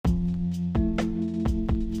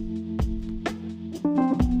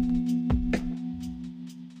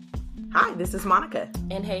Hi, this is Monica.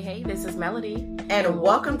 And hey, this is Melody. And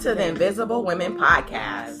welcome to the Invisible Women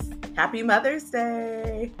Podcast. Happy Mother's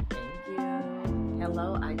Day. Thank you.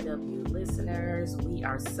 Hello, IW listeners. We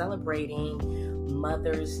are celebrating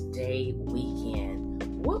Mother's Day weekend.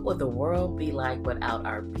 What would the world be like without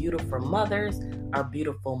our beautiful mothers, our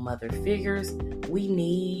beautiful mother figures? We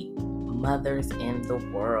need mothers in the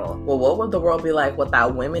world. Well, what would the world be like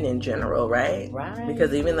without women in general, right? Right.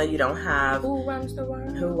 Because even though you don't have... Who runs the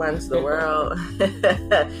world? Who runs the world?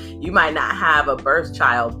 You might not have a birth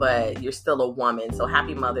child, but you're still a woman. So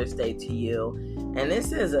happy Mother's Day to you. And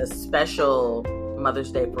this is a special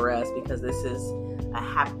Mother's Day for us because this is a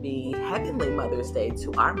happy heavenly Mother's Day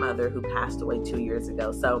to our mother who passed away 2 years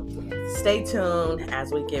ago. So stay tuned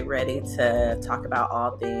as we get ready to talk about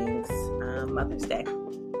all things Mother's Day.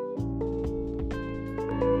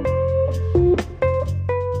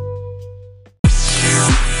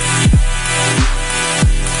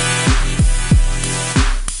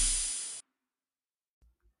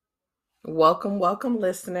 Welcome,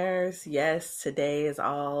 listeners. Yes, today is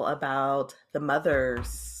all about the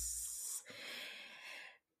mothers.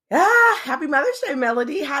 Happy Mother's Day,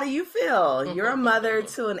 Melody. How do you feel? You're a mother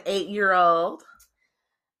to an 8-year-old.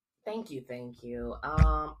 Thank you.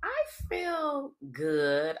 I feel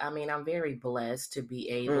good. I mean, I'm very blessed to be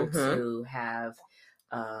able to have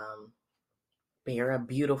bear a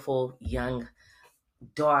beautiful young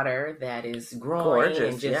daughter that is growing.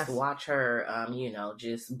 Gorgeous, and just watch her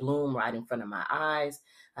just bloom right in front of my eyes.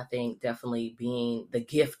 I think definitely being the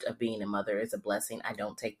gift of being a mother is a blessing. I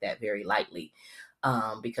don't take that very lightly.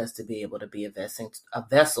 Because to be able to be a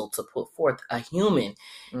vessel to put forth a human,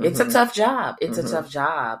 it's a tough job. It's a tough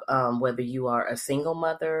job. Whether you are a single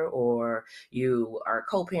mother or you are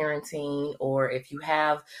co-parenting, or if you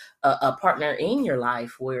have a partner in your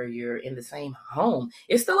life where you're in the same home,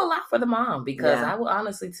 it's still a lot for the mom because I will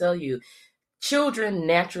honestly tell you, children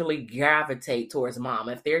naturally gravitate towards mom.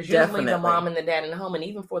 If there's usually the mom and the dad in the home, and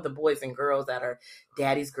even for the boys and girls that are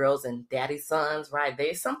daddy's girls and daddy's sons, right?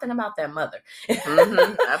 There's something about that mother.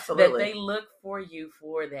 Absolutely. That they look for you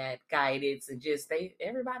for that guidance, and just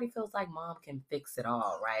everybody feels like mom can fix it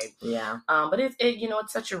all, right? Yeah. But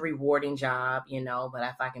it's such a rewarding job, but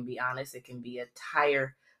if I can be honest, it can be a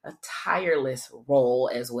tireless role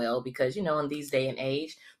as well, because in these day and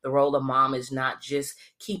age, the role of mom is not just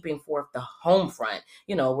keeping forth the home front.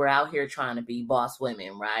 We're out here trying to be boss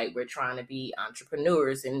women, right? We're trying to be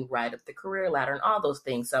entrepreneurs and ride up the career ladder and all those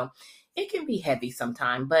things. So it can be heavy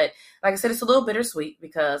sometimes, but like I said, it's a little bittersweet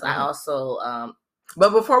because I also but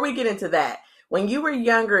before we get into that, when you were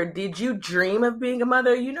younger, did you dream of being a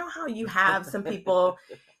mother? You know how you have some people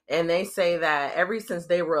and they say that ever since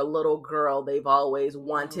they were a little girl, they've always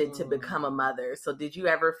wanted to become a mother. So did you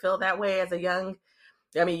ever feel that way as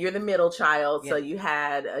you're the middle child, so you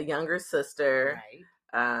had a younger sister.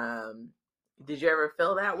 Right. Did you ever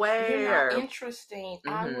feel that way? Interesting.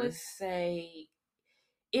 I would say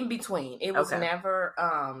in between. It was never,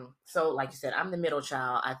 so like you said, I'm the middle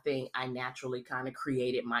child. I think I naturally kind of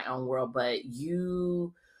created my own world, but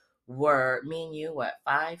me and you,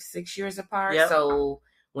 5-6 years apart? Yep. So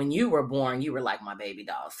when you were born, you were like my baby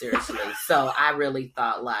doll, seriously. So I really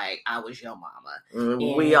thought like I was your mama.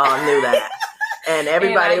 We all knew that. And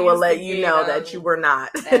everybody will let you know that you were not.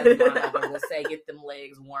 As my mother would say, get them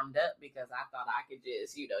legs warmed up, because I thought I could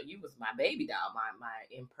just, you was my baby doll, my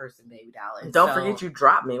in-person baby doll. And don't forget you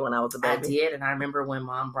dropped me when I was a baby. I did, and I remember when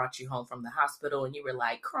mom brought you home from the hospital and you were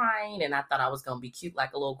like crying, and I thought I was going to be cute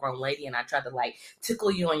like a little grown lady, and I tried to like tickle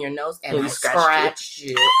you on your nose, and I scratched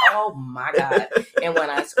you. Oh my God. And when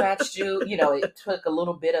I scratched you, it took a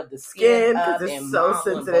little bit of the skin up, it's and so mom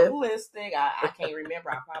sensitive. Was ballistic. I can't remember.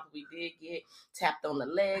 I probably did get tapped on the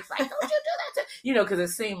legs, like, don't you do that because it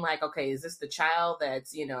seemed like, okay, is this the child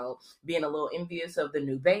that's being a little envious of the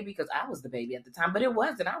new baby, because I was the baby at the time, but it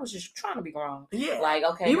wasn't. I was just trying to be grown. Like,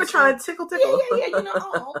 okay, you were trying to tickle yeah, boop,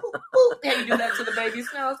 boop. How you do that to the baby's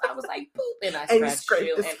nose? I was like, boop, and I scratched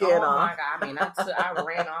you, the skin off. My God, I mean, I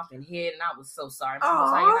ran off and hid, and I was so sorry. I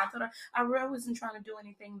was like, and I told her I really wasn't trying to do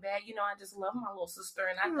anything bad. I just love my little sister,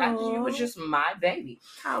 and I you was just my baby.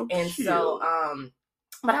 How and cute. So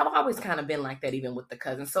but I've always kind of been like that, even with the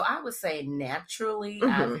cousins. So I would say naturally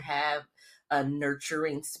I have a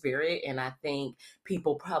nurturing spirit, and I think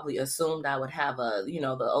people probably assumed I would have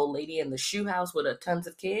the old lady in the shoe house with tons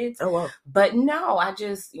of kids. Oh, wow. But no, I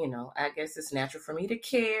just, I guess it's natural for me to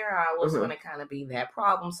care. I always want to kind of be that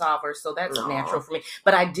problem solver. So that's natural for me.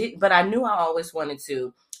 But I knew I always wanted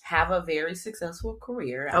to have a very successful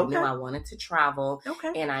career. I knew I wanted to travel.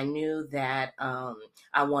 And I knew that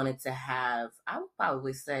I wanted to have, I would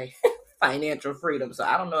probably say financial freedom. So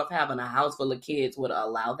I don't know if having a house full of kids would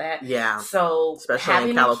allow that. Yeah. So especially having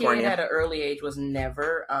in California a kid at an early age was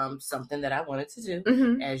never something that I wanted to do.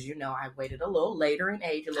 Mm-hmm. As you know, I waited a little later in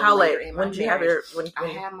age. How late? In when did you have your? I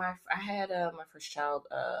had my first child.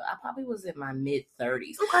 I probably was in my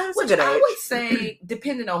mid-30s. Okay, that's a good age. I would say,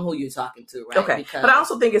 depending on who you're talking to, right? Okay, but I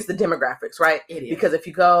also think it's the demographics, right? It is. Because if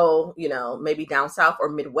you go, maybe down south or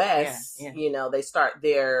Midwest, they start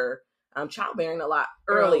their childbearing a lot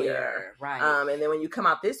earlier, right? And then when you come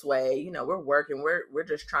out this way, we're working, we're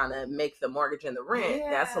just trying to make the mortgage and the rent. Yeah,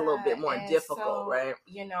 that's a little bit more difficult, so, right?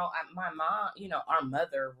 My mom, our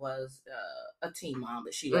mother was a teen mom,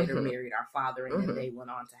 but she later married our father, and then they went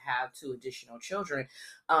on to have 2 additional children.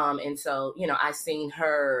 And so, I seen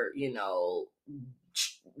her,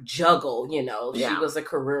 juggle, she was a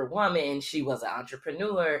career woman, she was an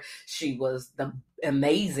entrepreneur, she was the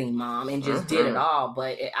amazing mom and just did it all,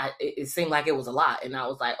 but it seemed like it was a lot, and I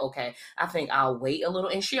was like, okay, I think I'll wait a little.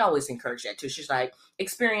 And she always encouraged that too. She's like,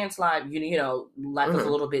 experience life, life is a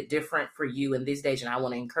little bit different for you in these days, and I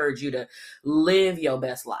want to encourage you to live your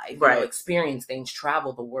best life, right? Experience things,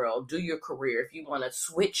 travel the world, do your career. If you want to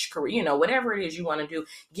switch career, whatever it is you want to do,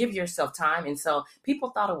 give yourself time. And so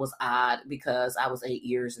people thought it was odd because I was 8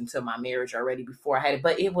 years into my marriage already before I had it,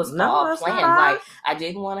 but it was all planned. Like, I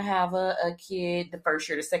didn't want to have a kid the first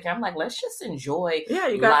year, the second. I'm like, let's just enjoy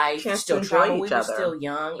life, still travel. We were still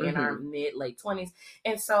young in our late 20s.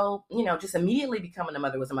 And so, just immediately becoming a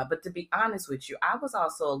mother was a mother. But to be honest with you, I was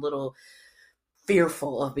also a little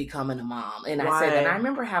fearful of becoming a mom. And I said that, I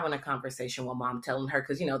remember having a conversation with mom, telling her,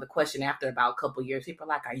 because, the question after about a couple years, people are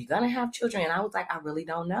like, are you going to have children? And I was like, I really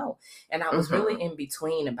don't know. And I was really in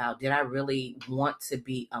between about, did I really want to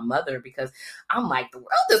be a mother? Because I'm like, the world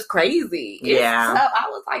is crazy. I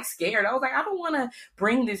was like scared. I was like, I don't want to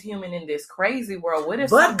bring this human in this crazy world. What if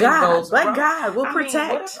something goes wrong? God will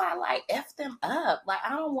protect. What if I F them up? Like,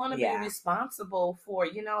 I don't want to be responsible for,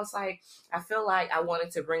 it's like, I feel like I wanted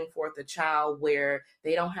to bring forth a child where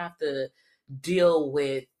they don't have to deal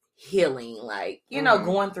with healing, like,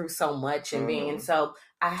 going through so much and being. And so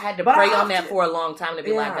I had to pray on that for a long time to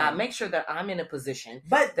be like, God, make sure that I'm in a position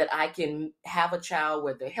that I can have a child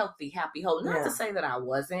where they're healthy, happy, whole. Not to say that I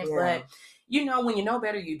wasn't, but when you know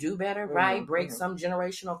better, you do better, right? Break some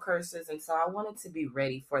generational curses. And so I wanted to be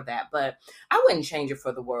ready for that, but I wouldn't change it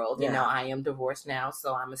for the world. I am divorced now,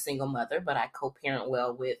 so I'm a single mother, but I co-parent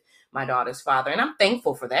well with my daughter's father, and I'm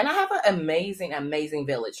thankful for that. And I have an amazing, amazing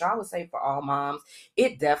village. So I would say for all moms,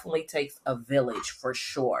 it definitely takes a village for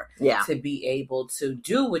sure to be able to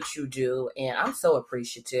do what you do. And I'm so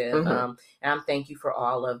appreciative. And I'm thank you for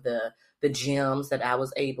all of the gems that I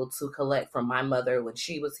was able to collect from my mother when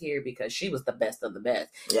she was here, because she was the best of the best.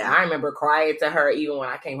 Yeah. And I remember crying to her even when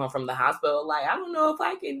I came home from the hospital, like, I don't know if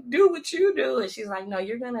I can do what you do. And she's like, no,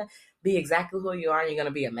 you're going to be exactly who you are, and you're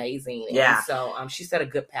going to be amazing. Yeah. And so she set a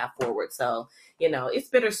good path forward. So, it's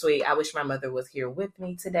bittersweet. I wish my mother was here with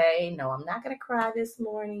me today. No, I'm not going to cry this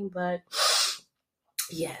morning, but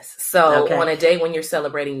yes. So on a day when you're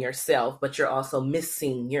celebrating yourself, but you're also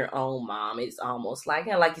missing your own mom, it's almost like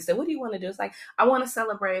you said, what do you want to do? It's like, I want to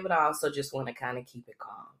celebrate, but I also just want to kind of keep it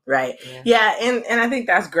calm. Right. Yeah. And I think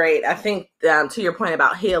that's great. I think to your point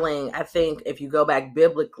about healing, I think if you go back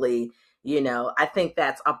biblically, I think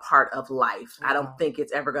that's a part of life. I don't think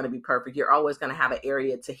it's ever going to be perfect. You're always going to have an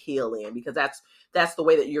area to heal in, because that's the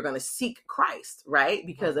way that you're going to seek Christ, right?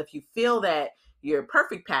 Because if you feel that you're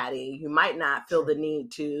perfect, Patty, you might not feel the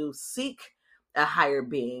need to seek a higher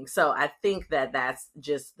being. So I think that that's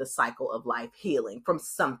just the cycle of life, healing from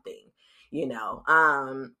something,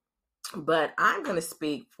 but I'm going to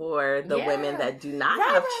speak for the women that do not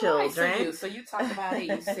have children. So you talked about it.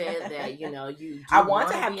 You said that, you I want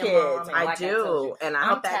to have kids. I do. And I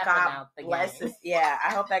hope that God blesses. Yeah.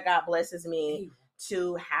 I hope that God blesses me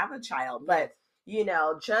to have a child. But,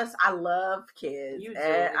 I love kids. You do.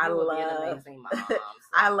 And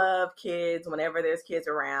I love kids. Whenever there's kids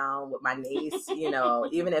around with my niece,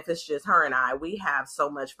 even if it's just her and I, we have so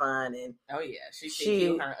much fun. And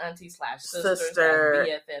she her auntie / sister,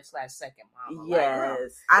 BFF / second mom.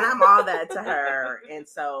 Yes, and I'm all that to her. And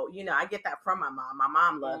so, I get that from my mom. My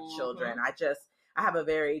mom loves children. I have a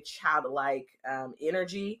very childlike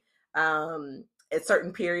energy at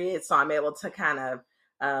certain periods, so I'm able to kind of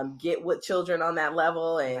get with children on that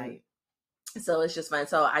level. And so it's just fun.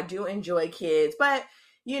 So I do enjoy kids, but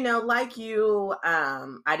like you,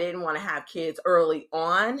 I didn't want to have kids early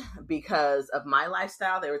on because of my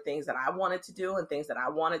lifestyle. There were things that I wanted to do and things that I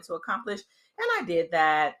wanted to accomplish, and I did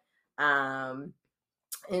that.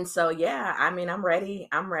 And so, yeah, I mean, I'm ready.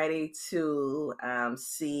 I'm ready to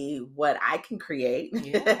see what I can create.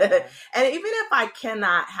 Yeah. And even if I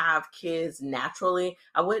cannot have kids naturally,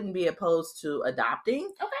 I wouldn't be opposed to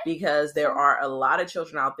adopting, because there are a lot of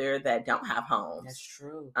children out there that don't have homes. That's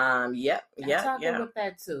true. Yep. I talked with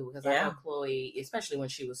that too, because I know Chloe, especially when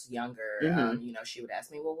she was younger, you know, she would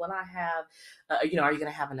ask me, well, will I have, you know, are you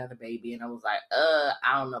going to have another baby? And I was like,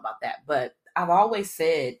 I don't know about that. But I've always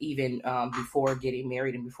said, even before getting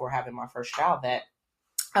married and before having my first child, that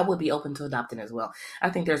I would be open to adopting as well. I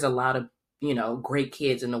think there's a lot of, you know, great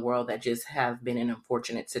kids in the world that just have been in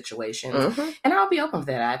unfortunate situations. And I'll be open to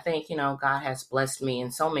that. I think, you know, God has blessed me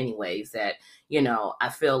in so many ways that, you know, I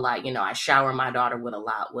feel like, you know, I shower my daughter with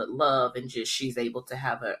love, and just she's able to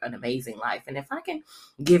have an amazing life. And if I can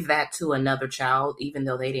give that to another child, even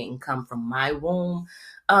though they didn't come from my womb,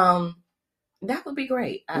 that would be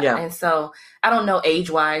great. And so I don't know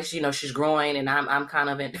age-wise, you know, she's growing, and I'm kind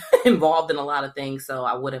of involved in a lot of things. So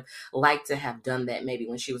I would have liked to have done that maybe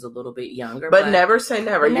when she was a little bit younger. But never say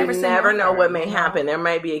never. You never know what may happen. There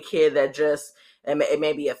may be a kid that just, it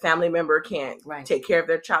may be a family member can't take care of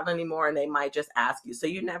their child anymore, and they might just ask you. So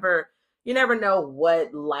you never know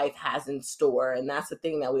what life has in store. And that's the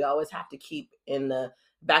thing that we always have to keep in the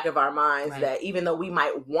back of our minds, that even though we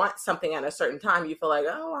might want something at a certain time, you feel like,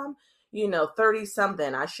 oh, I'm, you know, 30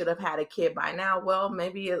 something, I should have had a kid by now. Well,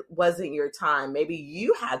 maybe it wasn't your time. Maybe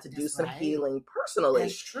you had to do some healing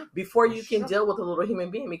personally before you can deal with a little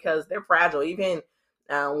human being, because they're fragile. Even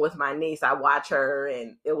with my niece, I watch her,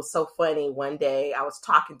 and it was so funny. One day I was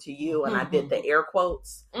talking to you, and I did the air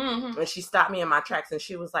quotes, and she stopped me in my tracks, and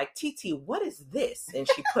she was like, "TT, what is this?" And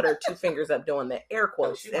she put her two fingers up doing the air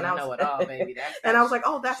quotes. And I know it all, baby. And I was like,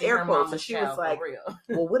 "Oh, that's air quotes." And she was like,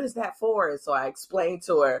 "Well, what is that for?" And so I explained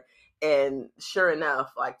to her. And sure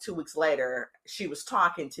enough, like 2 weeks later, she was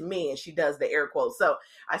talking to me, and she does the air quotes. So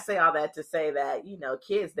I say all that to say that, you know,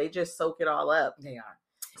 kids, they just soak it all up. They are.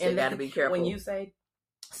 So and you got to be careful. When you say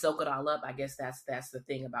soak it all up, I guess that's the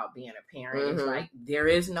thing about being a parent. It's like, there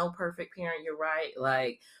is no perfect parent. You're right.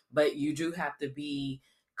 Like, but you do have to be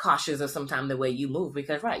cautious of sometimes the way you move,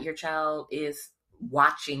 because your child is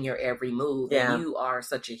watching your every move, and you are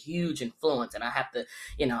such a huge influence. And I have to,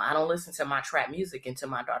 you know, I don't listen to my trap music until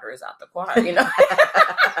my daughter is out the choir, you know.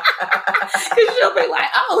 Because she'll be like,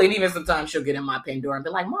 oh, and even sometimes she'll get in my Pandora and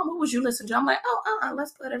be like, Mom, what was you listening to? I'm like, oh,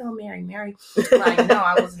 let's put it on Mary. Like, no,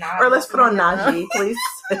 I was not. Or let's put on Najee, please.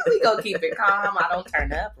 We gonna keep it calm. I don't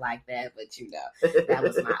turn up like that, but you know, that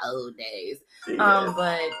was my old days.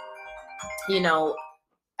 But you know,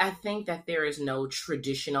 I think that there is no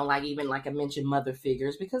traditional, like even like I mentioned, mother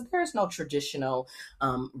figures, because there is no traditional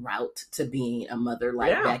route to being a mother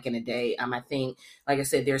like back in the day. I think, like I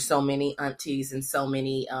said, there's so many aunties and so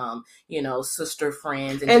many, you know, sister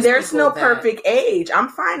friends. And there's no perfect age. I'm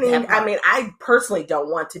finding, I mean, I personally don't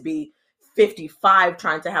want to be 55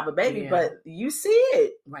 trying to have a baby, but you see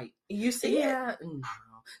it. Right. You see it. No.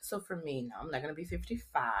 So for me, no, I'm not going to be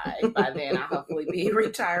 55. By then, I'll hopefully be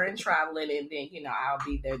retiring, traveling, and then, you know, I'll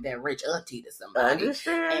be that rich auntie to somebody. I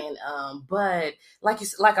understand. And but like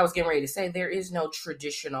I was getting ready to say, there is no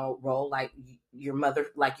traditional role like your mother,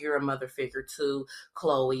 like you're a mother figure to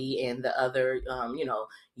Chloe and the other, you know,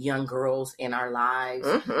 young girls in our lives,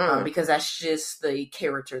 because that's just the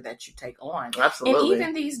character that you take on. Absolutely. And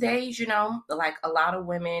even these days, you know, like a lot of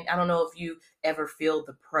women, I don't know if you ever feel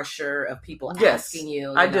the pressure of people asking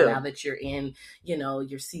you, I do. Now that you're in, you know,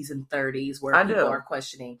 your season 30s, where people are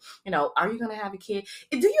questioning, you know, are you going to have a kid?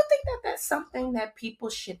 Do you think that that's something that people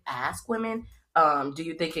should ask women? Do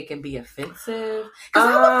you think it can be offensive? Because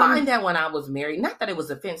I would find that when I was married, not that it was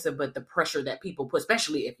offensive, but the pressure that people put,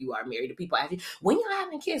 especially if you are married, to people ask you, when you're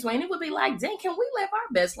having kids, when it would be like, dang, can we live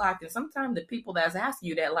our best life? And sometimes the people that's asking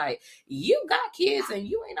you that, like, you got kids and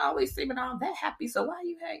you ain't always seeming all that happy, so why are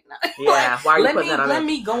you hating? Yeah, why are you putting that on Let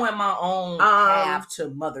me go in my own path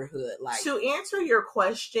to motherhood. Like, to answer your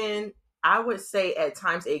question, I would say at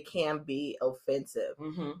times it can be offensive.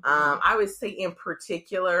 I would say in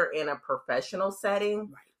particular in a professional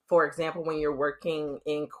setting, for example, when you're working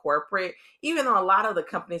in corporate, even though a lot of the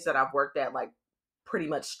companies that I've worked at, like pretty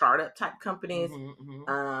much startup type companies,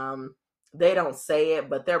 they don't say it,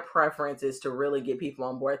 but their preference is to really get people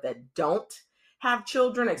on board that don't have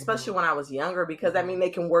children, especially when I was younger, because that means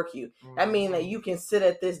they can work you. That means that you can sit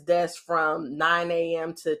at this desk from 9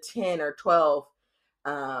 a.m. to 10 or 12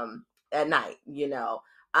 at night, you know.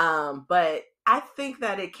 But I think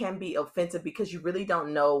that it can be offensive because you really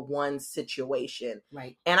don't know one's situation.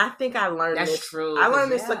 Right. And I think I learned That's this. True. I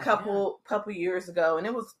learned this a couple years ago, and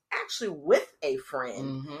it was actually with a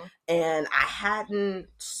friend. And I hadn't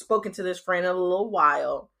spoken to this friend in a little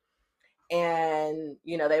while. And,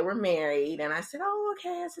 they were married. And I said, oh,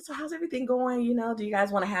 okay. I said, so how's everything going? Do you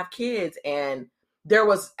guys want to have kids? And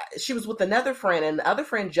she was with another friend, and the other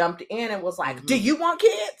friend jumped in and was like, do you want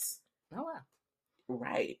kids? Oh, wow.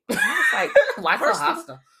 Right. I was like, why so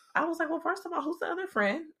hostile? I was like, well, first of all, who's the other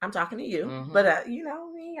friend? I'm talking to you. But,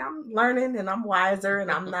 me, I'm learning and I'm wiser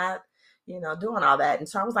and I'm not, doing all that. And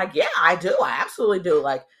so I was like, yeah, I do. I absolutely do.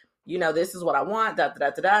 Like, this is what I want, da,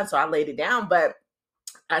 da, da, da. And so I laid it down. But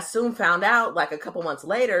I soon found out, like a couple months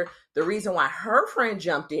later, the reason why her friend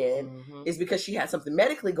jumped in is because she had something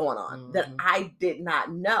medically going on that I did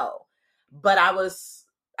not know. But I was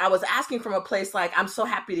asking from a place like, I'm so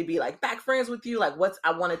happy to be like back friends with you. Like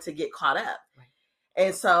I wanted to get caught up. Right.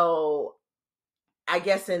 And so I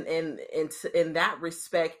guess in that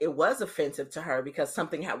respect, it was offensive to her because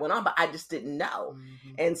something had went on, but I just didn't know.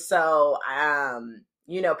 And so,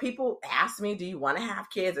 people ask me, do you want to have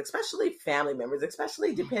kids, especially family members,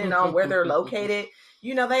 especially depending on where they're located.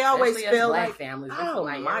 They always especially feel Black like families. Oh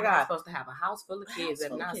my God, supposed to have a house full of kids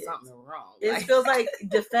and not something wrong. It feels like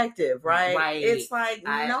defective, right? Right. It's like,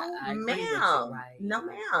 I ma'am, right. No,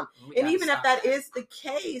 ma'am. And even if that is the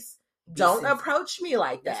case, don't approach me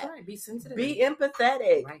like that. That's right. Be sensitive. Be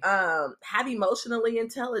empathetic. Right. Be emotionally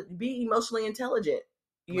intelligent.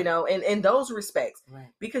 In those respects, right.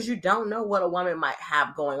 Because you don't know what a woman might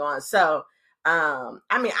have going on. So, I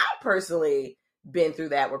personally been through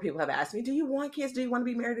that where people have asked me, do you want kids? Do you want to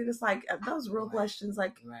be married? And it's like, those real questions,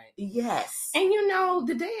 like, yes. And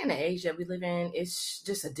the day and the age that we live in, it's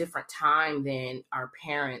just a different time than our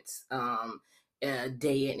parents'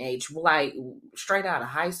 day and age. Like straight out of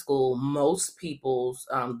high school, most people's,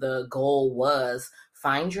 the goal was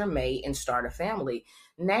find your mate and start a family.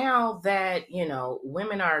 Now that,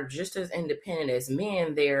 women are just as independent as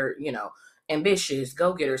men, they're, ambitious,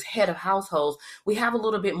 go-getters, head of households, we have a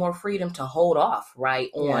little bit more freedom to hold off, right,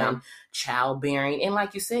 on childbearing. And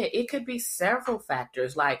like you said, it could be several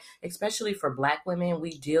factors, like especially for Black women,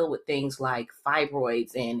 we deal with things like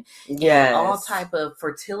fibroids and all type of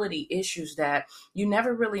fertility issues that you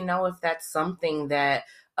never really know if that's something that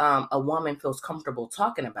a woman feels comfortable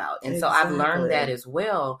talking about. And so I've learned that as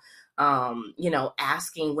well.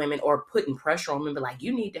 Asking women or putting pressure on women, like,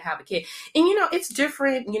 you need to have a kid. And, it's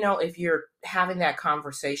different, if you're having that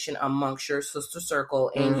conversation amongst your sister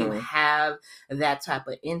circle and you have that type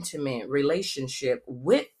of intimate relationship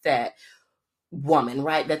with that woman,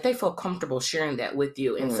 right, that they feel comfortable sharing that with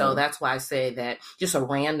you. And so that's why I say that just a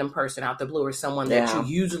random person out the blue or someone that you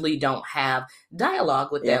usually don't have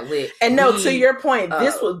dialogue with that with. And no, to your point,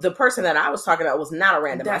 this was the person that I was talking about was not a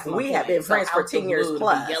random person. We have been friends for 10 years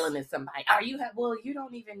plus. Yelling at somebody, well, you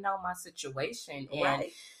don't even know my situation. And right.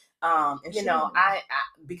 I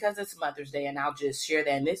because it's Mother's Day, and I'll just share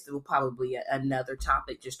that. And this will probably be another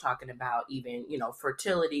topic, just talking about even,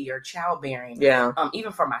 fertility or childbearing. Yeah.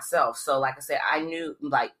 Even for myself. So like I said, I knew,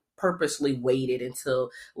 like, purposely waited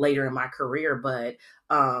until later in my career, but,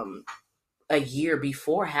 a year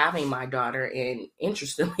before having my daughter, and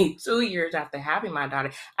interestingly, 2 years after having my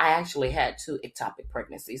daughter, I actually had 2 ectopic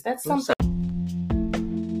pregnancies. That's something.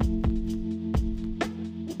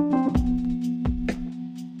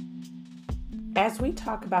 As we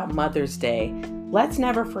talk about Mother's Day, let's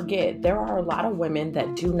never forget there are a lot of women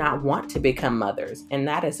that do not want to become mothers, and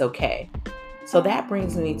that is okay. So that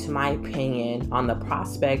brings me to my opinion on the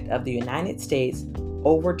prospect of the United States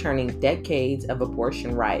overturning decades of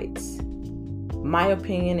abortion rights. My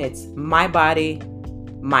opinion, it's my body,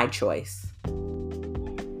 my choice.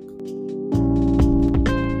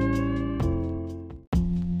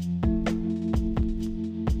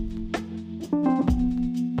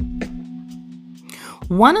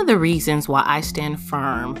 One of the reasons why I stand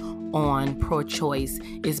firm on pro-choice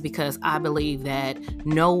is because I believe that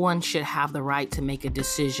no one should have the right to make a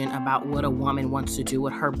decision about what a woman wants to do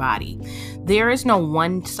with her body. There is no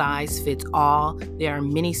one size fits all. There are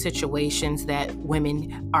many situations that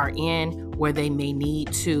women are in where they may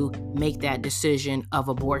need to make that decision of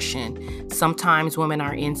abortion. Sometimes women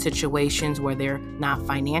are in situations where they're not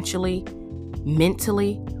financially,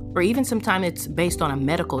 mentally, or even sometimes it's based on a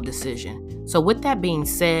medical decision. So with that being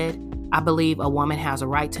said, I believe a woman has a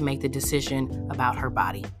right to make the decision about her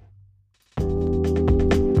body.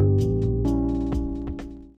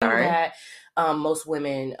 That most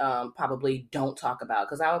women probably don't talk about,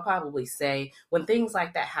 because I would probably say when things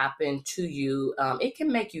like that happen to you, it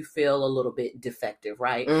can make you feel a little bit defective,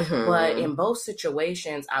 right? Mm-hmm. But in both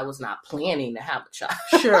situations, I was not planning to have a child.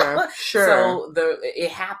 Sure. So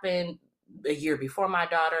it happened a year before my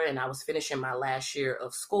daughter, and I was finishing my last year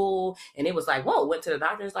of school, and it was like, whoa, went to the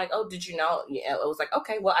doctor. It's like, oh, did you know? Yeah, it was like,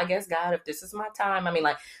 okay, well, I guess God, if this is my time. I mean,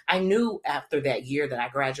 like, I knew after that year that I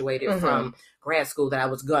graduated from grad school that I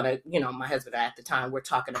was gonna, my husband at the time, we're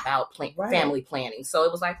talking about family planning. So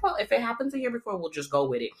it was like, well, if it happens a year before, we'll just go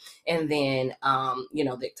with it. And then,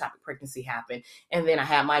 the ectopic pregnancy happened. And then I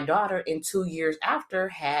had my daughter, and 2 years after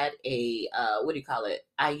had a,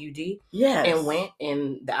 IUD. Yes. And went,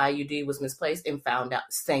 and the IUD was misplaced, and found out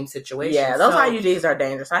same situation. Yeah, those IUDs are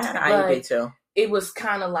dangerous. I had an IUD too. It was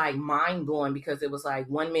kind of like mind blowing, because it was like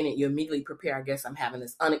 1 minute you immediately prepare, I guess I'm having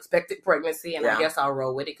this unexpected pregnancy, and I guess I'll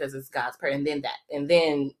roll with it because it's God's prayer. And then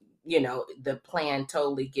the plan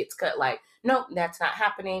totally gets cut. Like, nope, that's not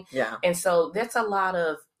happening. Yeah. And so that's a lot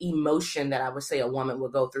of emotion that I would say a woman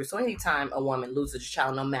would go through. So anytime a woman loses a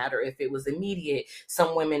child, no matter if it was immediate,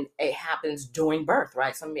 some women, it happens during birth,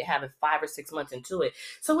 right? Some have it 5 or 6 months into it.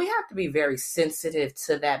 So we have to be very sensitive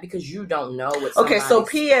to that, because you don't know what somebody's... Okay, so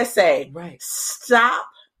PSA, right. Stop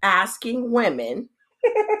asking women,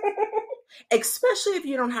 especially if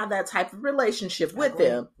you don't have that type of relationship with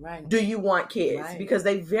them, right. Do you want kids? Right. Because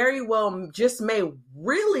they very well just may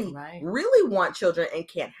really want children and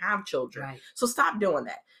can't have children. Right. So stop doing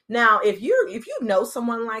that. Now, if you know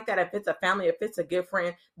someone like that, if it's a family, if it's a good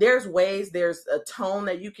friend, there's a tone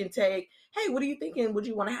that you can take. Hey, what are you thinking? Would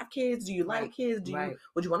you want to have kids? Do you like kids?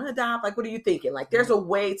 Would you want to adopt? Like, what are you thinking? Like, there's a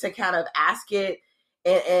way to kind of ask it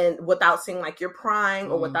and without seeming like you're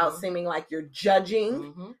prying or without seeming like you're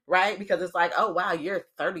judging, right? Because it's like, oh, wow, you're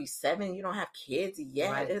 37. You don't have kids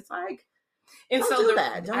yet. Right. It's like, and don't so do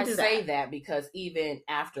that. Don't I do say that. that because even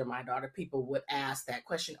after my daughter, people would ask that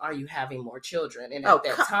question, are you having more children? And at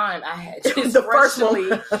that time, I had just the first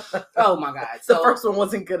one. Oh my God. So, the first one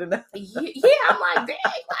wasn't good enough. Yeah, I'm like, dang,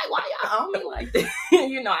 like, why y'all on me like that?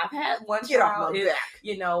 I've had one Get child. Off my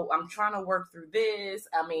back. I'm trying to work through this.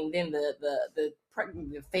 I mean, then the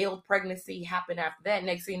failed pregnancy happened after that.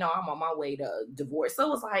 Next thing you know, I'm on my way to divorce. So it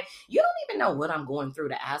was like, you don't even know what I'm going through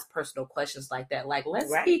to ask personal questions like that. Like,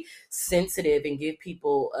 let's be sensitive and give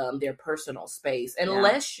people their personal space,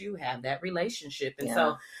 unless you have that relationship. And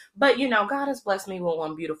so, but God has blessed me with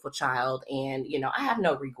one beautiful child, and I have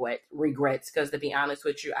no regrets, because to be honest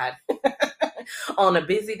with you, on a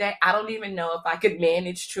busy day, I don't even know if I could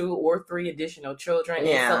manage 2 or 3 additional children.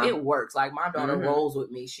 Yeah. And so it works. Like, my daughter rolls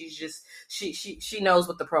with me. She's just, she knows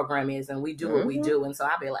what the program is, and we do what we do. And so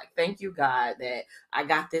I'll be like, thank you, God, that I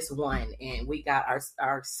got this one, and we got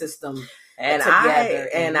our system together.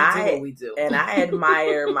 And we do what we do. And I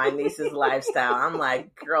admire my niece's lifestyle. I'm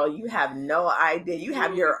like, girl, you have no idea. You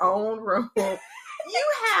have your own room. You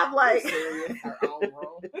have like her own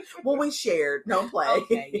room. Well, we shared. Don't play.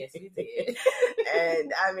 Okay, yes, we did.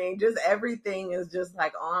 And I mean, just everything is just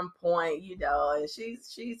like on point, and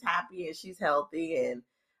she's happy and she's healthy, and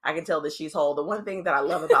I can tell that she's whole. The one thing that I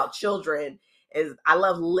love about children is I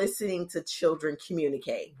love listening to children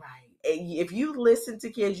communicate. Right. If you listen to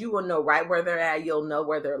kids, you will know right where they're at. You'll know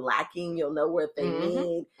where they're lacking. You'll know what they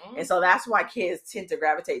need. And so that's why kids tend to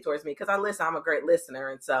gravitate towards me, because I'm a great listener.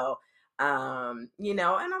 And so, and a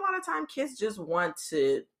lot of time kids just want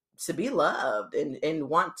to be loved and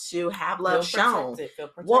want to have love shown.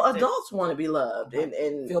 Well, adults want to be loved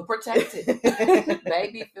and feel protected.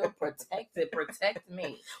 Baby, feel protected. Protect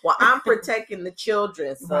me. Well, I'm protecting the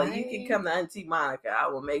children, so you can come to Auntie Monica. I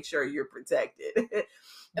will make sure you're protected.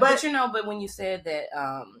 But when you said that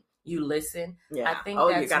you listen, I think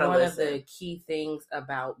that's one of the key things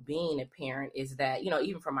about being a parent is that,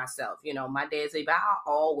 even for myself, my dad's I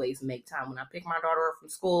always make time when I pick my daughter up from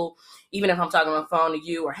school, even if I'm talking on the phone to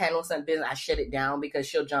you or handling some business, I shut it down because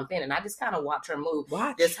she'll jump in, and I just kind of watch her move.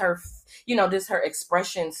 Does her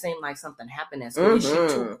expression seem like something happened at school? Is she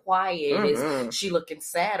too quiet? Is she looking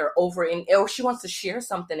sad or or she wants to share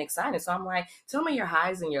something exciting? So I'm like, tell me your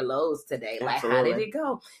highs and your lows today. Like, how did it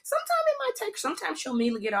go? Sometimes she'll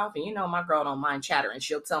immediately get off, and my girl don't mind chattering.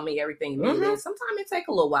 She'll tell me everything immediately. Sometimes it take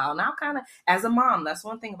a little while. Now, kind of as a mom, that's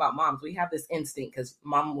one thing about moms. We have this instinct, because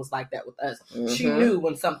mom was like that with us. She knew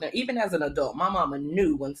when something, even as an adult, my mama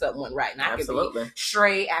knew when something went right. And I could be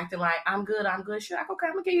straight acting like, I'm good. She's like, okay,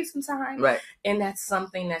 I'm gonna give you some time. Right. And that's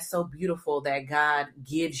something that's so beautiful that God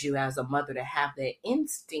gives you as a mother, to have that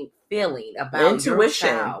instinct feeling about intuition,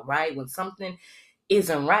 your child, right? When something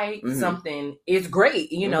isn't right, something is great.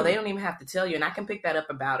 They don't even have to tell you. And I can pick that up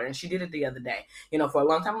about her. And she did it the other day. For a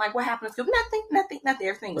long time, I'm like, what happened at school? Nothing.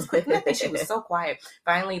 Everything was quick. Nothing. She was so quiet.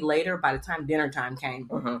 Finally, later, by the time dinner time came,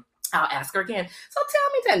 I'll ask her again. So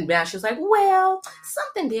tell me that. Now she's like, well,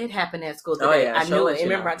 something did happen at school today. I knew it.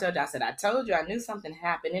 Remember, I told you, I said, I told you, I knew something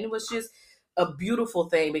happened. And it was just a beautiful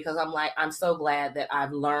thing, because I'm so glad that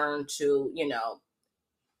I've learned to,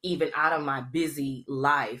 even out of my busy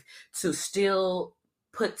life, to still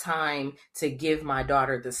put time to give my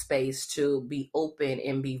daughter the space to be open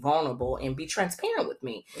and be vulnerable and be transparent with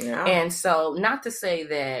me. Yeah. And so, not to say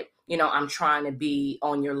that, I'm trying to be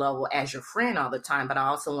on your level as your friend all the time, but I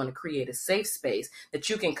also want to create a safe space that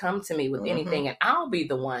you can come to me with anything, and I'll be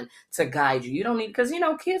the one to guide you. You don't need, because,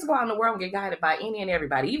 kids go out in the world and get guided by any and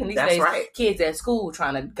everybody. Even these days, kids at school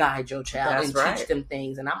trying to guide your child and teach them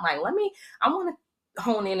things. And I'm like, I want to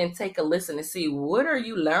hone in and take a listen and see, what are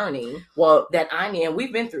you learning that I need. And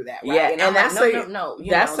we've been through that, right? Yeah, and that's like,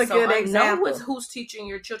 that's a good example. I know who's teaching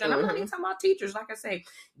your children. I'm not even talking about teachers. Like I say,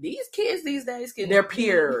 these kids these days they're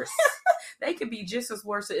peers. They could be just as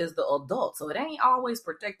worse as the adults. So it ain't always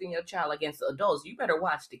protecting your child against the adults. You better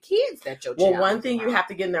watch the kids that your child. Well, one thing you have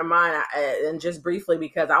to get in their mind, and just briefly,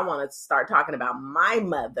 because I want to start talking about my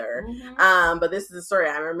mother. But this is a story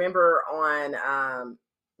I remember on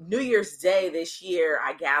New Year's Day this year.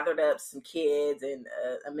 I gathered up some kids, and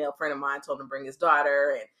a male friend of mine told him to bring his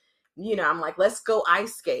daughter, and I'm like, let's go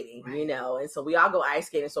ice skating, and so we all go ice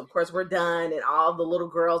skating. So of course we're done, and all the little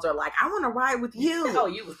girls are like, I want to ride with you. Oh,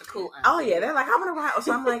 you was the cool auntie. Oh yeah, they're like, I want to ride.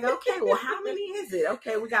 So I'm like, okay, well, how many is it?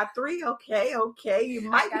 Okay, we got 3. Okay, you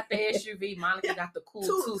might. I got the SUV. Monica got the cool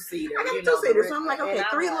 2-seater. I got the 2-seater. So I'm like, okay,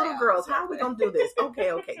 3 little girls. How are we gonna do this? Okay,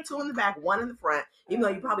 2 in the back, 1 in the front. Even though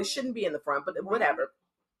you probably shouldn't be in the front, but whatever.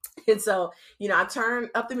 And so, I turn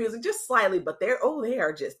up the music just slightly, but they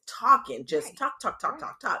are just talking, just talk.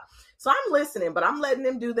 So I'm listening, but I'm letting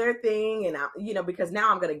them do their thing. And because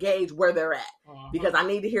now I'm going to gauge where they're at, because I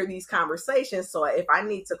need to hear these conversations. So if I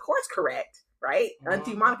need to course correct, right?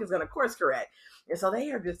 Auntie Monica's going to course correct. And so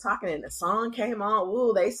they are just talking, and the song came on.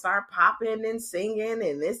 Ooh, they start popping and singing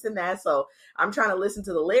and this and that. So I'm trying to listen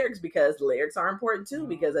to the lyrics, because the lyrics are important too,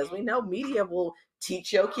 because as we know, media will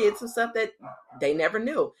teach your kids some stuff that they never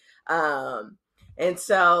knew. And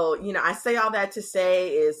so, I say all that to say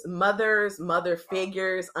is mothers, mother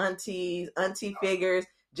figures, auntie figures,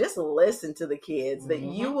 just listen to the kids, that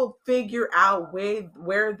you will figure out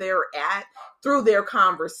where they're at through their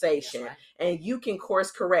conversation. Right. And you can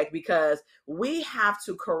course correct, because we have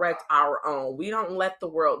to correct our own. We don't let the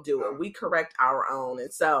world do it. We correct our own.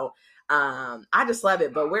 And so, I just love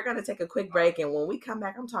it. But we're going to take a quick break. And when we come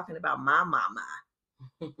back, I'm talking about my mama.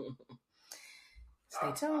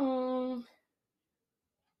 Stay tuned.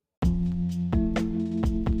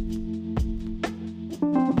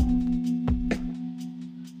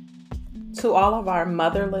 To all of our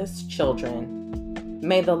motherless children,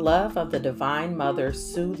 may the love of the Divine Mother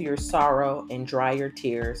soothe your sorrow and dry your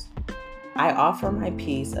tears. I offer my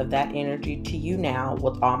piece of that energy to you now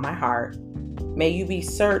with all my heart. May you be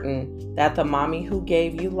certain that the mommy who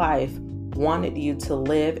gave you life wanted you to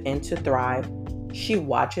live and to thrive. She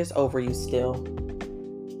watches over you still.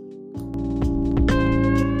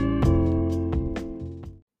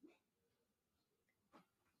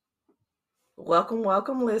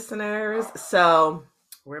 Welcome, listeners. So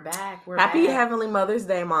we're back. Happy Heavenly Mother's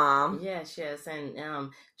Day, Mom. Yes.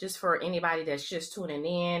 And just for anybody that's just tuning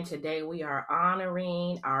in, today we are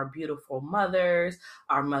honoring our beautiful mothers,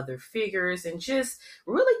 our mother figures, and just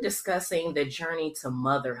really discussing the journey to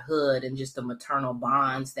motherhood and just the maternal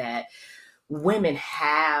bonds that women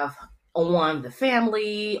have on the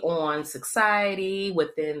family, on society,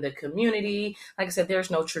 within the community. Like I said,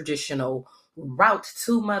 there's no traditional route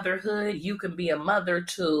to motherhood. You can be a mother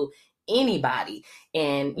to anybody.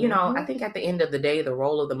 And, I think at the end of the day, the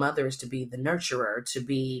role of the mother is to be the nurturer, to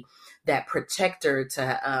be that protector,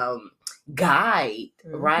 to guide,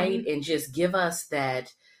 right? And just give us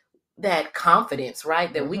that confidence,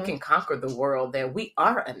 right? That we can conquer the world, that we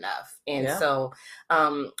are enough. And so,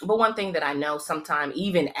 but one thing that I know sometimes,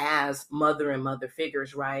 even as mother and mother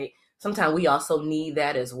figures, right? Sometimes we also need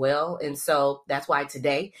that as well. And so that's why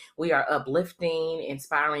today we are uplifting,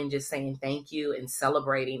 inspiring, just saying thank you and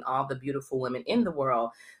celebrating all the beautiful women in the world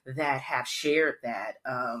that have shared that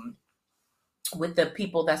with the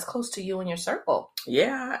people that's close to you in your circle.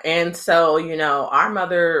 Yeah. And so, our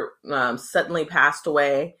mother suddenly passed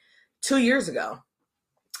away 2 years ago.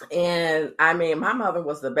 And I mean, my mother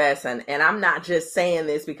was the best. And I'm not just saying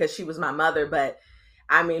this because she was my mother, but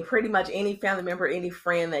I mean, pretty much any family member, any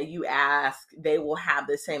friend that you ask, they will have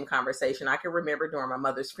the same conversation. I can remember during my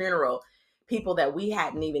mother's funeral, people that we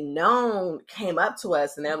hadn't even known came up to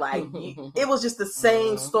us, and they're like, it was just the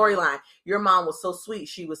same storyline. Your mom was so sweet.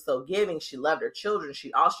 She was so giving. She loved her children.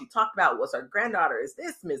 All she talked about was her granddaughter. Is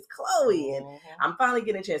this Miss Chloe? And I'm finally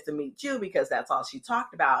getting a chance to meet you, because that's all she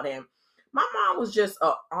talked about. And my mom was just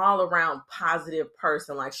an all around positive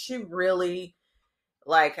person. Like, she really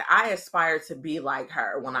like, I aspire to be like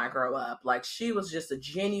her when I grow up. Like, she was just a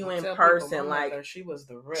genuine person. Like, she was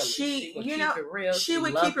the realest. She would keep it real. She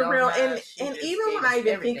would keep it real. And even when I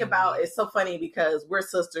even think about it, it's so funny because we're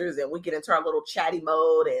sisters and we get into our little chatty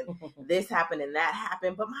mode and this happened and that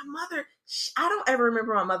happened. But my mother, I don't ever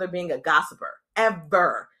remember my mother being a gossiper,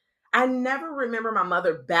 ever. I never remember my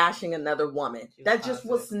mother bashing another woman. That just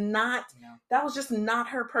was not, that was just not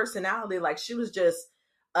her personality. Like, she was just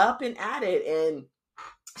up and at it. And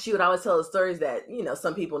she would always tell the stories that, you know,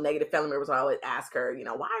 some people, negative family members, would always ask her, you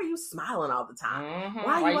know, why are you smiling all the time? Mm-hmm.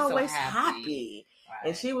 Why are you always so happy? Right.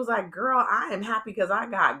 And she was like, girl, I am happy because I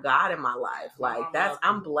got God in my life. Like,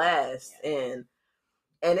 I'm blessed. Yeah.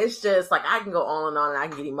 And it's just like, I can go on and I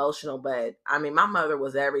can get emotional, but I mean, my mother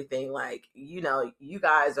was everything. Like, you know, you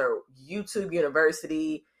guys are YouTube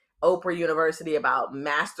University, Oprah University about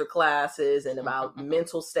master classes and about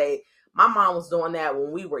mental state. My mom was doing that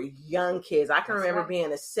when we were young kids. I can remember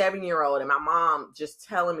being a 7-year-old and my mom just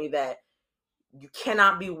telling me that you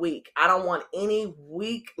cannot be weak. I don't want any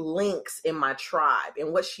weak links in my tribe.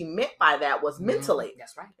 And what she meant by that was mentally.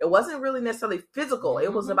 That's right. It wasn't really necessarily physical.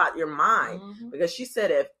 It was about your mind. Because she said,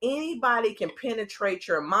 if anybody can penetrate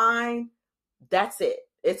your mind, that's it.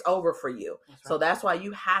 It's over for you. That's right. So that's why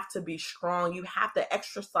you have to be strong. You have to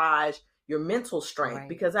exercise your mental strength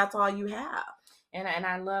because that's all you have. And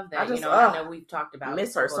I love that. I know we've talked about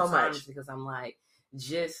miss her so much because I'm like,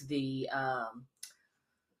 just the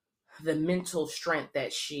mental strength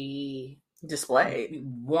that she displayed,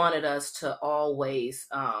 wanted us to always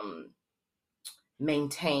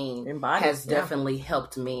maintain, has definitely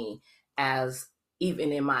helped me as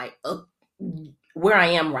even in my where I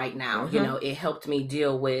am right now. You know, it helped me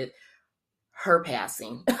deal with her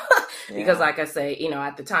passing. Because like I say, you know,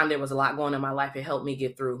 at the time there was a lot going on in my life. It helped me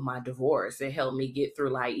get through my divorce. It helped me get through,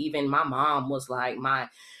 like, even my mom was like my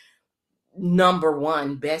number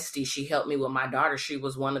one bestie. She helped me with my daughter. She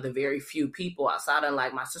was one of the very few people outside of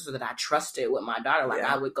like my sister that I trusted with my daughter. Like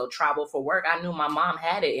I would go travel for work. I knew my mom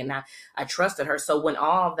had it and I trusted her. So when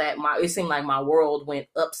all that, it seemed like my world went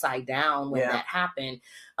upside down when that happened.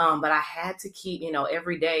 But I had to keep, you know,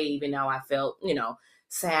 every day, even though I felt, you know,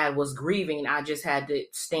 sad, was grieving, I just had to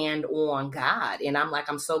stand on God. And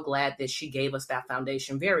I'm so glad that she gave us that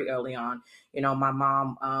foundation very early on. You know, my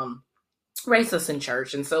mom raised us in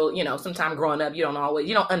church. And so, you know, sometimes growing up, you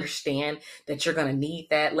don't understand that you're going to need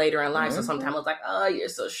that later in life. So sometimes it's like, oh, you're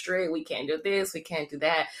so strict. We can't do this. We can't do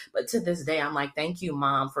that. But to this day, I'm like, thank you,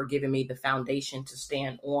 Mom, for giving me the foundation to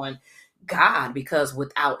stand on God, because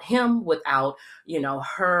without him, without, you know,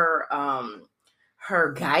 her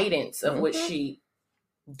guidance of what she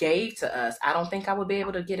gave to us, I don't think I would be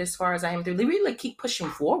able to get as far as I am to really keep pushing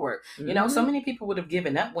forward. You know, so many people would have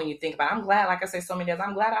given up when you think about it. I'm glad, like I say so many times,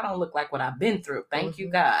 I'm glad I don't look like what I've been through. Thank you,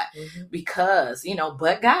 God. Because, you know,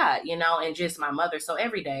 but God, you know, and just my mother. So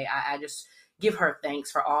every day I just give her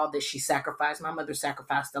thanks for all that she sacrificed. My mother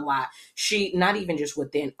sacrificed a lot. She, not even just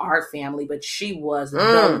within our family, but she was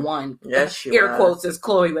the one, air quotes as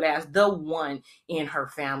Chloe would ask, the one in her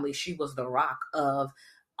family. She was the rock of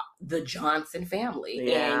the Johnson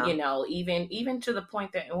family. And, you know, even to the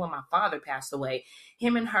point that when my father passed away,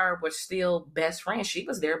 him and her were still best friends. She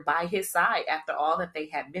was there by his side after all that they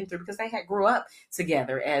had been through, because they had grew up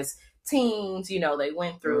together as teens. You know, they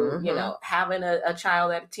went through, you know, having a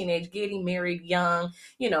child at a teenage, getting married young,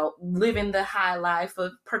 you know, living the high life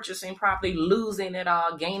of purchasing property, losing it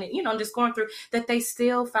all, gaining, you know, just going through that. They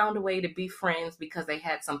still found a way to be friends because they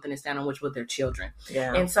had something to stand on, which was their children.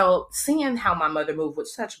 And so seeing how my mother moved with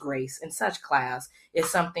such grace and such class is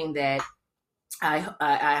something that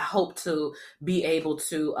I hope to be able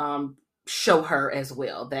to show her as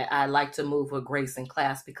well, that I like to move with grace and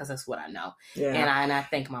class, because that's what I know. And I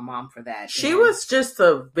thank my mom for that. She was just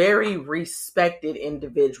a very respected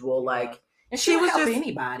individual. Like, and she would help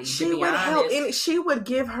anybody. She would help. She would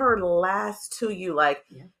give her last to you. Like,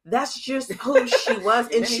 that's just who she was.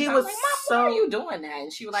 And she was like, so. Why are you doing that?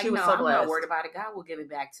 And she was like, no, I'm not worried about it. God will give it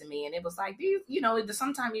back to me. And it was like, you know,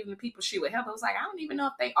 sometimes even the people she would help, it was like, I don't even know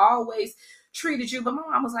if they always treated you. But my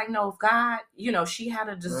mom was like, no, if God, you know, she had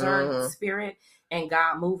a discerning spirit. And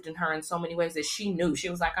God moved in her in so many ways that she knew. She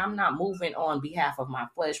was like, I'm not moving on behalf of my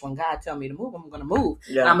flesh. When God tell me to move, I'm going to move.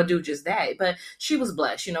 I'm going to do just that. But she was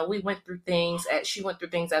blessed. You know, we went through things. She went through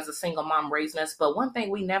things as a single mom raising us. But one thing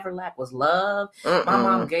we never lacked was love. My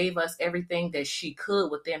mom gave us everything that she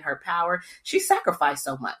could within her power. She sacrificed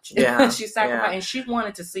so much. She sacrificed, and she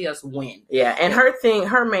wanted to see us win. And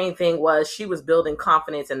her main thing was she was building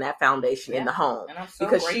confidence in that foundation in the home. And I'm so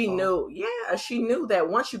because grateful. she knew that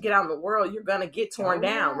once you get out in the world, you're going to get torn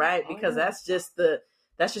down, right? Because that's just the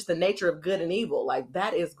that's just the nature of good and evil. Like,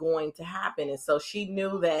 that is going to happen. And so she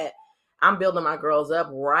knew that I'm building my girls up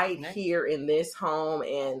right here in this home.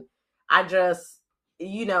 And I just,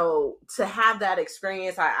 to have that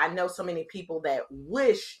experience, I know so many people that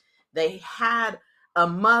wish they had a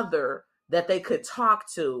mother that they could talk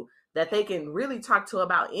to, that they can really talk to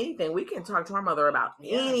about anything. We can talk to our mother about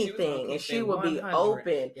anything, and she would be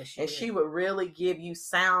open, and she would really give you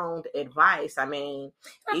sound advice. I mean,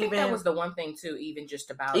 I think that was the one thing too, even just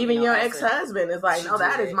about even your ex-husband is like, no,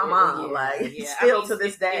 that is my mom. Still to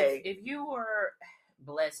this day. If you were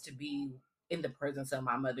blessed to be in the presence of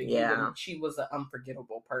my mother, she was an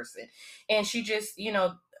unforgettable person, and she just,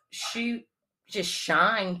 she just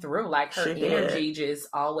shine through. Like, her energy just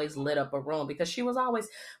always lit up a room, because she was always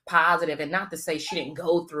positive. And not to say she didn't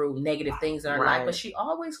go through negative things in her life, but she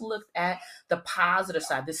always looked at the positive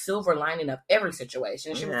side, the silver lining of every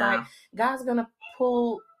situation. She was like, God's gonna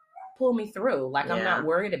pull me through. Like, I'm not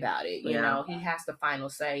worried about it. You know, he has the final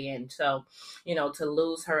say. And so, to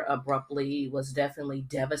lose her abruptly was definitely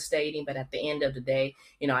devastating. But at the end of the day,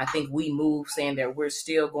 I think we moved saying that we're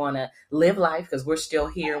still going to live life, because we're still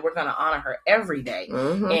here. We're going to honor her every day.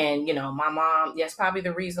 Mm-hmm. And, my mom, that's probably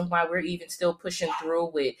the reason why we're even still pushing through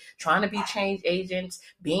with trying to be change agents,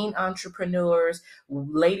 being entrepreneurs,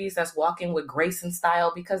 ladies that's walking with grace and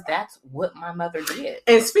style, because that's what my mother did.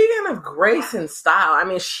 And speaking of grace and style, I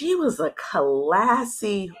mean, she was a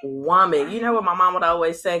classy woman. You know what my mom would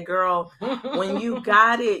always say, girl, when you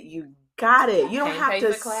got it, you got it. You don't have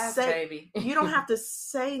to say, baby. You don't have to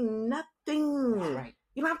say nothing. That's right.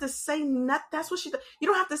 You don't have to say nothing. That's what you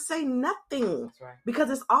don't have to say nothing. That's right. Because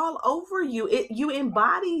it's all over you. You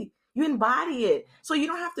embody it. So you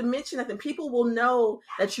don't have to mention nothing. People will know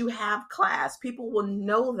that you have class. People will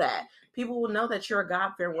know that. People will know that you're a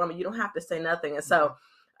God-fearing woman. You don't have to say nothing. And so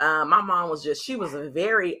my mom she was a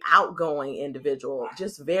very outgoing individual,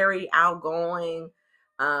 just very outgoing.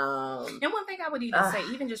 And one thing I would even say,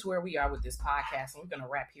 even just where we are with this podcast, and we're going to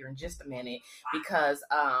wrap here in just a minute, because,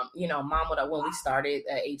 Mom, when we started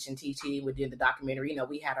HNTT, we did the documentary,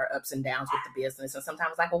 we had our ups and downs with the business. And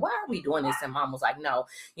sometimes like, well, why are we doing this? And Mom was like, no,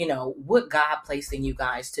 what God placed in you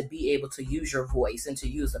guys to be able to use your voice and to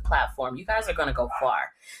use the platform, you guys are going to go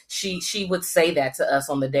far. She would say that to us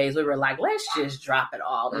on the days we were like, let's just drop it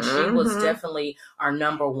all. And she was definitely our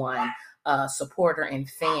number one supporter and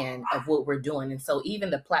fan of what we're doing. And so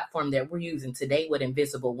even the platform that we're using today with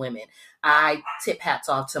Invisible Women, I tip hats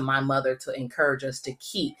off to my mother to encourage us to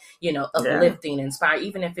keep, uplifting, inspire,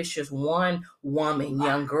 even if it's just one woman,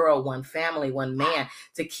 young girl, one family, one man,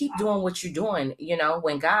 to keep doing what you're doing.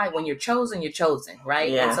 When you're chosen,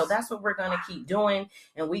 right? Yes. And so that's what we're going to keep doing.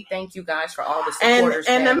 And we thank you guys for all the supporters.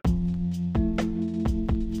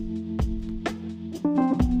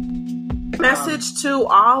 Message to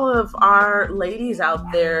all of our ladies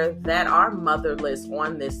out there that are motherless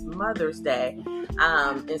on this Mother's Day,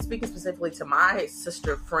 and speaking specifically to my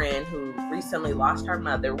sister friend who recently lost her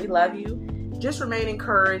mother, we love you. Just remain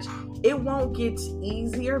encouraged. It won't get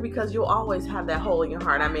easier, because you'll always have that hole in your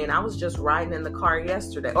heart. I mean, I was just riding in the car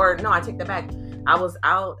yesterday, or no, I take that back. I was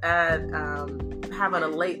out at having a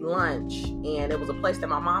late lunch, and it was a place that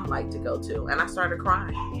my mom liked to go to, and I started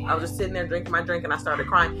crying. I was just sitting there drinking my drink, and I started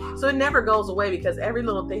crying. So it never goes away, because every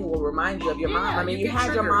little thing will remind you of your mom. I mean, you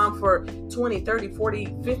had your mom for 20, 30,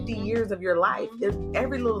 40, 50 years of your life.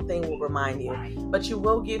 Every little thing will remind you, but you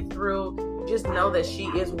will get through. Just know that she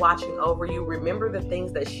is watching over you. Remember the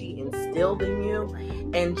things that she instilled in you,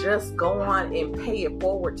 and just go on and pay it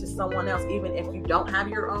forward to someone else. Even if you don't have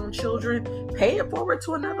your own children, pay it forward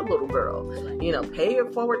to another little girl. Pay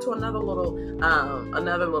it forward to another little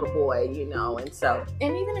boy. And so.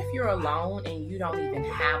 And even if you're alone and you don't even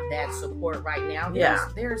have that support right now,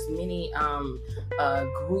 there's many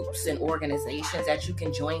groups and organizations that you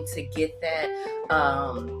can join to get that.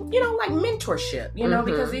 Like mentorship.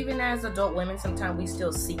 Because even as adult women, sometimes we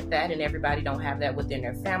still seek that, and everybody don't have that within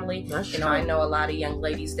their family. That's true. I know a lot of young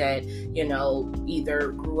ladies that,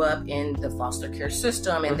 either grew up in the foster care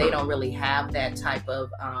system and they don't really have that type of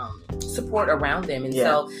support around them. And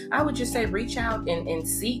so I would just say reach out and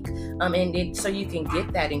seek so you can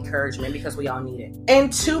get that encouragement, because we all need it.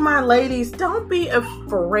 And to my ladies, don't be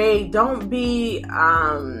afraid. Don't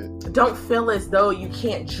feel as though you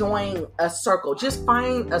can't join a circle. Just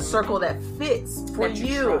find a circle that fits for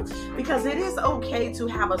you, because it is okay to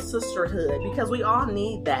have a sisterhood, because we all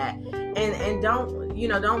need that. And don't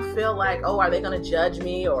don't feel like, oh, are they going to judge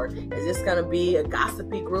me, or is this going to be a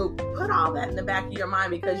gossipy group? Put all that in the back of your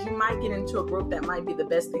mind, because you might get into a group that might be the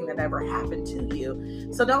best thing that ever happened to you.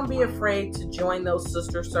 So don't be afraid to join those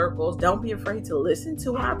sister circles. Don't be afraid to listen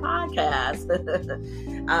to our podcast.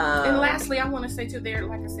 And lastly, I want to say too, there,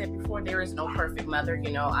 like I said before, there is no perfect mother.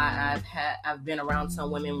 I've been around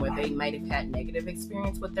some women where they might have had negative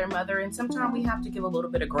experience with their mother, and sometimes we have to give a little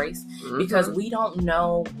bit of grace, because we don't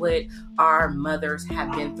know what our mothers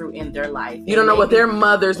have been through in their life. You don't know what their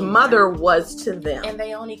mother's mother was to them, and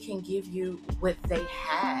they only can give you what they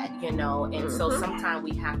had, and so sometimes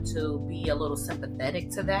we have to be a little sympathetic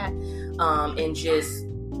to that, and just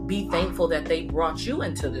be thankful that they brought you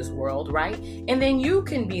into this world, right? And then you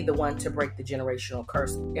can be the one to break the generational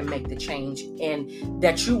curse and make the change and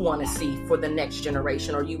that you want to see for the next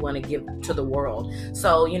generation, or you want to give to the world.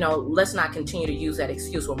 So, let's not continue to use that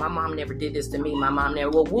excuse. Well, my mom never did this to me. My mom never.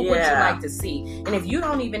 Well, what would you like to see? And if you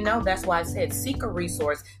don't even know, that's why I said seek a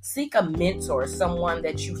resource, seek a mentor, someone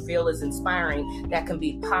that you feel is inspiring, that can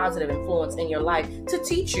be positive influence in your life, to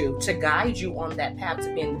teach you, to guide you on that path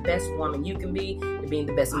to being the best woman you can be, to being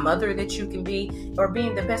the best mother that you can be, or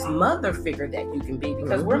being the best mother figure that you can be,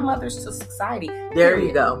 because we're mothers to society. Period. There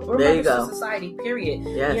you go. We're there mothers you go. To society, period.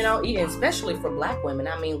 Yes. Even especially for Black women.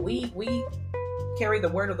 I mean, we carry the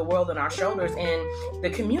word of the world on our shoulders, and the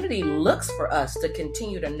community looks for us to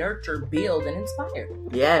continue to nurture, build, and inspire.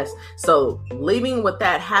 Yes. So leaving with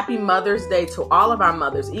that, happy Mother's Day to all of our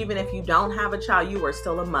mothers. Even if you don't have a child, you are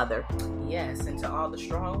still a mother. Yes. And to all the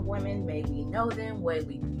strong women, may we know them,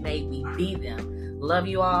 may we be them. Love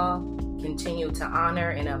you all. Continue to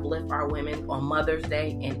honor and uplift our women on Mother's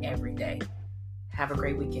Day and every day. Have a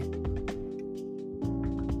great weekend.